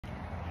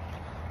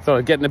Thought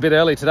I'd get in a bit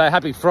early today.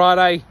 Happy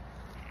Friday.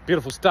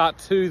 Beautiful start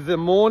to the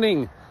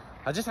morning.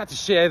 I just had to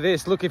share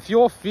this. Look, if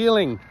you're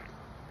feeling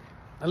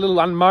a little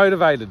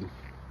unmotivated,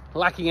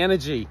 lacking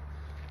energy,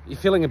 you're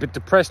feeling a bit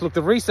depressed, look,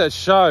 the research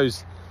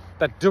shows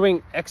that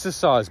doing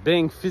exercise,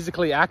 being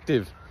physically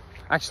active,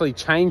 actually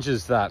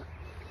changes that.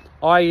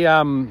 I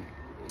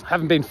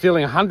haven't been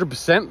feeling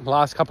 100% the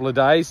last couple of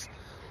days.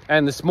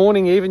 And this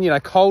morning even,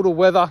 colder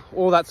weather,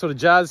 all that sort of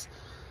jazz.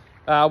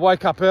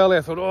 Woke up early.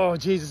 I thought, oh,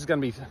 geez, this is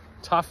going to be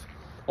tough.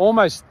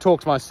 Almost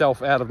talked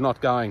myself out of not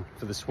going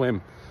for the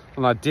swim.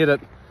 And I did it,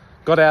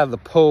 got out of the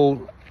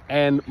pool,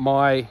 and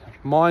my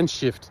mind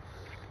shift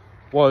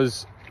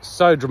was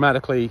so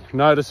dramatically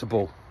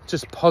noticeable.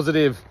 Just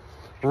positive,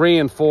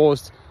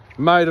 reinforced,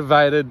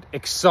 motivated,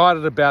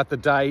 excited about the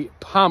day,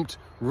 pumped,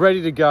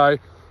 ready to go.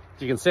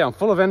 You can see I'm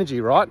full of energy,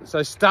 right?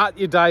 So start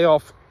your day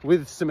off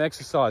with some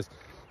exercise.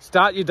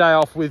 Start your day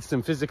off with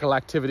some physical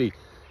activity.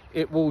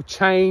 It will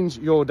change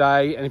your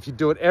day, and if you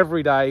do it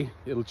every day,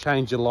 it'll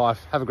change your life.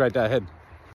 Have a great day ahead.